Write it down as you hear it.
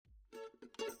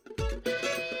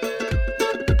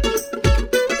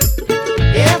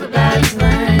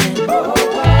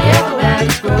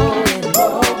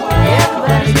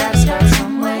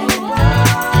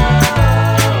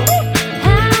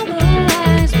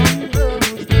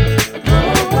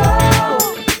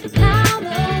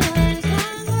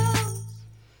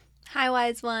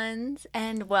wise ones,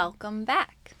 and welcome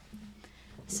back.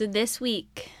 So this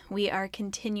week we are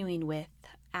continuing with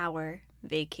our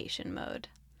vacation mode.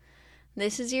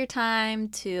 This is your time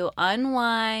to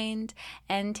unwind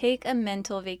and take a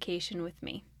mental vacation with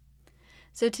me.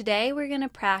 So today we're going to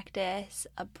practice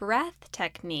a breath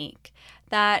technique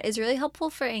that is really helpful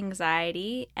for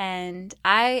anxiety, and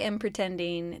I am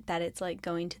pretending that it's like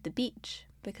going to the beach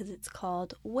because it's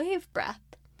called wave breath.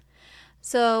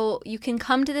 So you can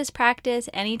come to this practice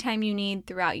anytime you need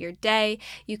throughout your day.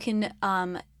 You can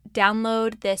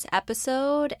download this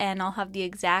episode, and I'll have the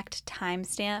exact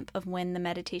timestamp of when the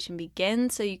meditation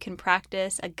begins so you can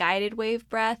practice a guided wave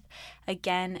breath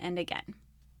again and again.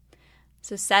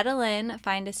 So settle in,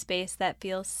 find a space that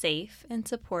feels safe and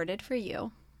supported for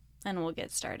you, and we'll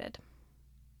get started.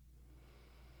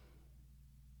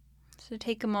 So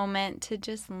take a moment to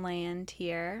just land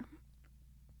here.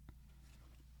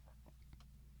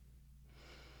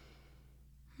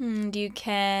 And you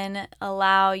can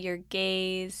allow your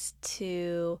gaze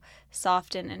to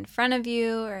soften in front of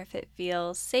you, or if it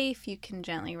feels safe, you can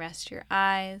gently rest your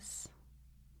eyes.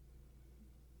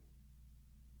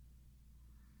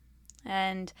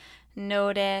 And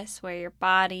notice where your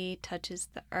body touches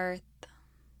the earth.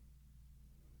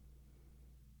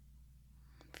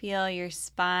 Feel your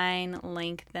spine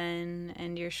lengthen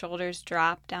and your shoulders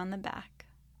drop down the back.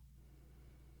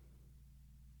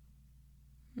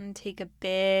 And take a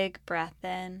big breath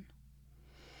in.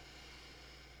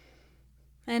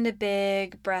 And a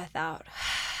big breath out.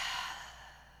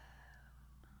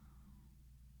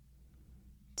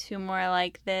 2 more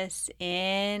like this.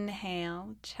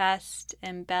 Inhale, chest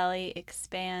and belly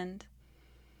expand.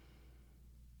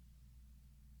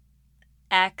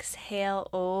 Exhale,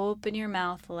 open your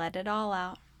mouth, let it all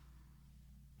out.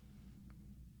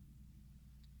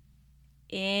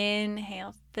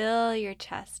 Inhale, fill your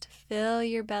chest, fill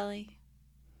your belly.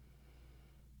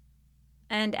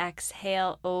 And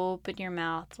exhale, open your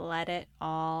mouth, let it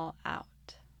all out.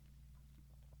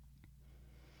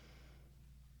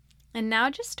 And now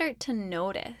just start to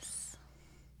notice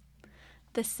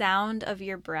the sound of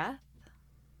your breath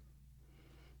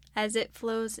as it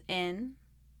flows in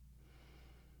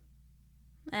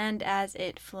and as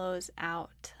it flows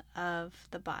out of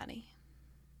the body.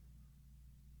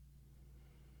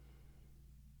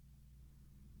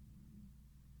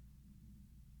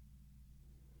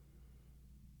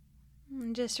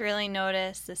 And just really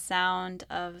notice the sound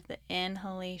of the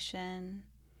inhalation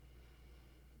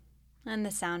and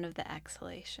the sound of the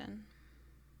exhalation.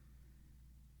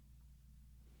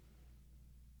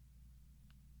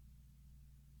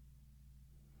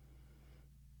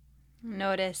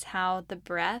 Notice how the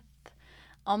breath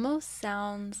almost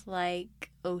sounds like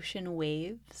ocean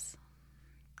waves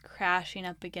crashing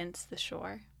up against the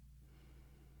shore.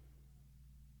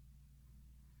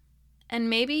 And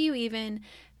maybe you even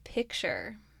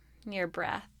picture your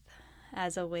breath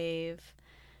as a wave.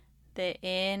 The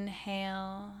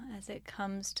inhale as it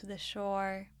comes to the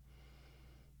shore,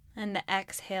 and the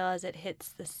exhale as it hits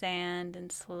the sand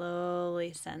and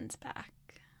slowly sends back.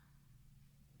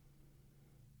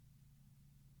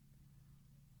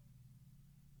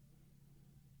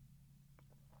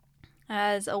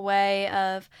 As a way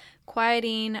of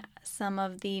quieting some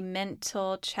of the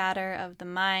mental chatter of the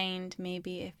mind,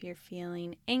 maybe if you're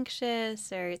feeling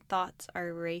anxious or thoughts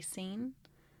are racing,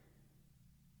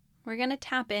 we're going to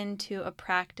tap into a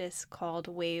practice called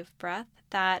wave breath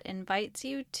that invites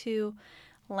you to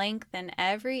lengthen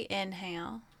every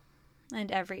inhale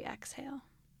and every exhale.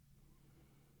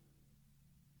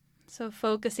 So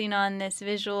focusing on this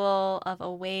visual of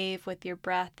a wave with your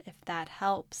breath, if that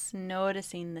helps,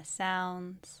 noticing the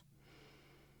sounds.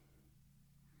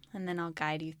 And then I'll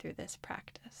guide you through this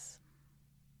practice.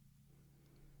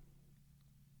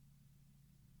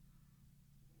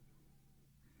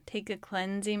 Take a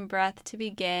cleansing breath to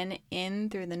begin, in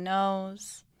through the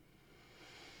nose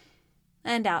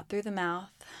and out through the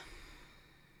mouth.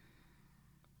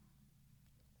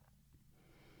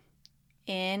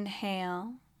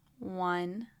 Inhale,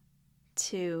 1,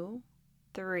 2,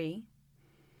 3.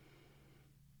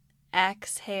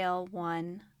 Exhale,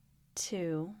 1,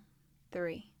 2,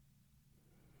 3.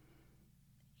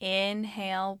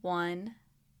 Inhale, 1,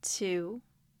 2,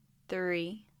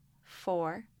 3,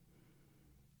 4.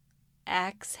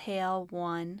 Exhale,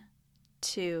 1,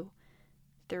 2,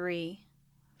 3,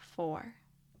 4.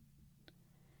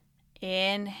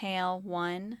 Inhale,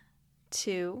 1,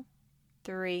 2,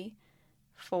 3,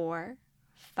 4,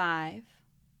 5.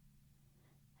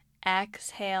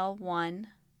 Exhale, 1,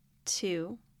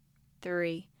 2,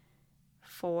 3,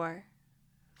 4,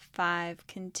 5.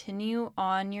 Continue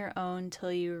on your own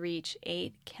till you reach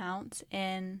 8 counts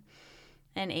in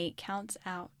and 8 counts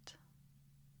out.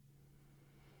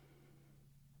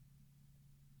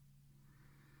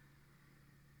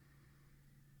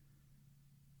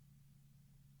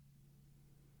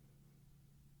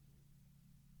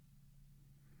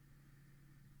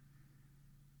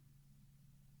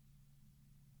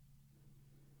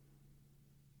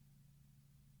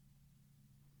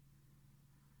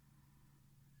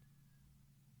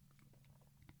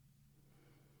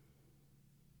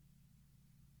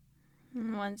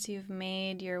 And once you've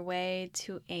made your way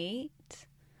to 8,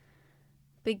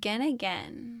 begin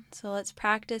again. So let's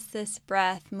practice this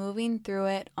breath, moving through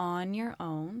it on your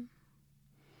own.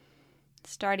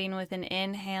 Starting with an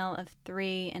inhale of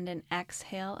 3 and an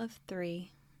exhale of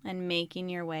 3, and making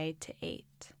your way to 8.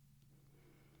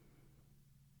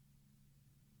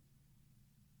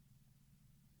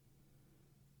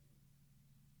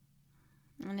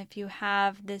 And if you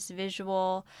have this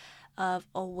visual of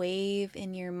a wave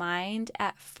in your mind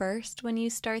at first when you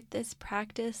start this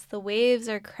practice, the waves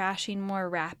are crashing more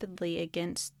rapidly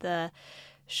against the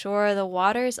shore. The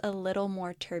water's a little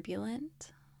more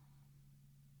turbulent.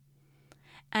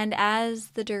 And as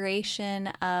the duration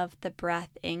of the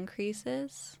breath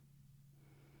increases,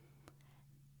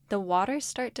 the waters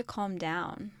start to calm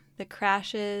down. The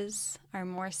crashes are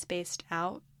more spaced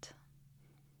out,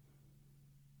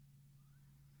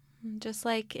 just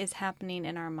like is happening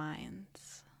in our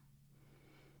minds.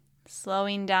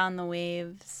 Slowing down the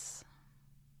waves,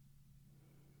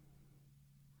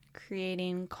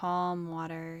 creating calm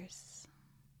waters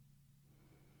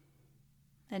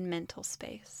and mental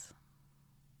space.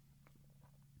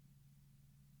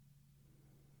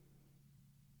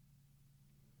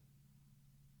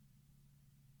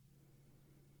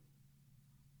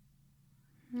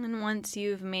 And once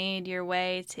you've made your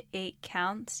way to 8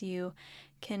 counts, you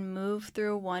can move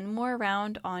through one more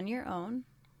round on your own.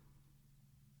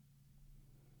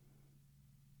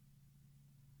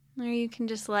 Or you can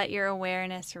just let your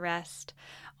awareness rest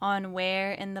on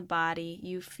where in the body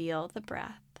you feel the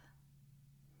breath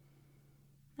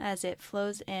as it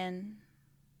flows in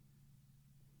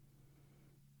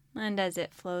and as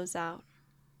it flows out.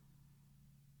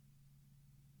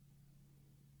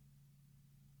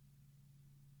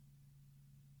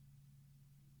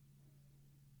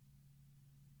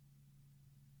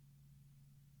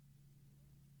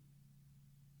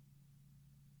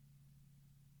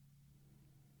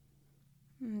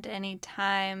 And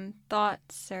anytime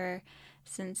thoughts or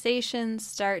sensations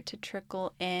start to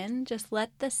trickle in, just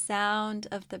let the sound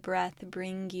of the breath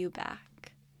bring you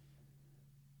back.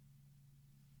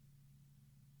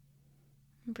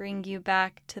 Bring you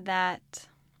back to that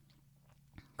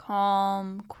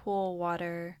calm, cool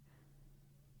water,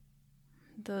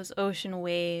 those ocean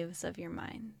waves of your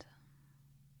mind.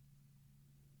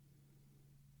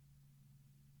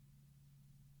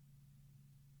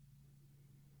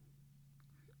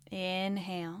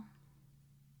 Inhale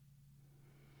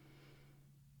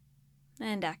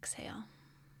and exhale.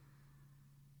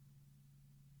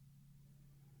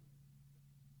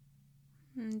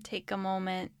 And take a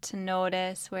moment to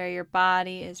notice where your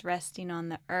body is resting on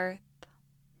the earth.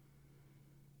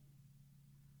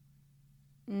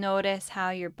 Notice how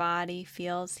your body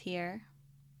feels here.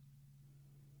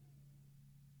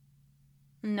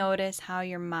 Notice how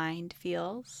your mind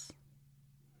feels.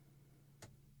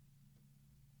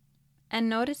 And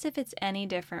notice if it's any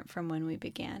different from when we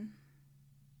began.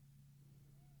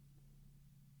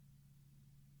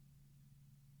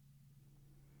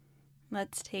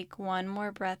 Let's take one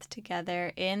more breath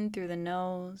together, in through the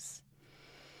nose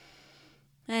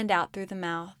and out through the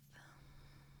mouth.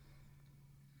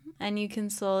 And you can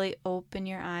slowly open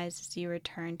your eyes as you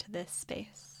return to this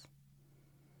space.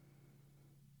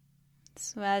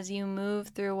 So as you move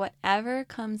through whatever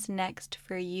comes next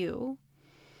for you,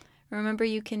 remember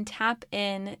you can tap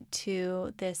in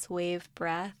to this wave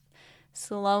breath,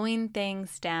 slowing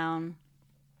things down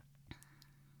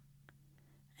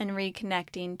and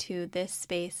reconnecting to this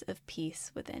space of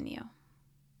peace within you.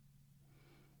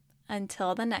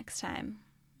 Until the next time,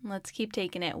 let's keep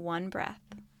taking it one breath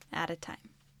at a time.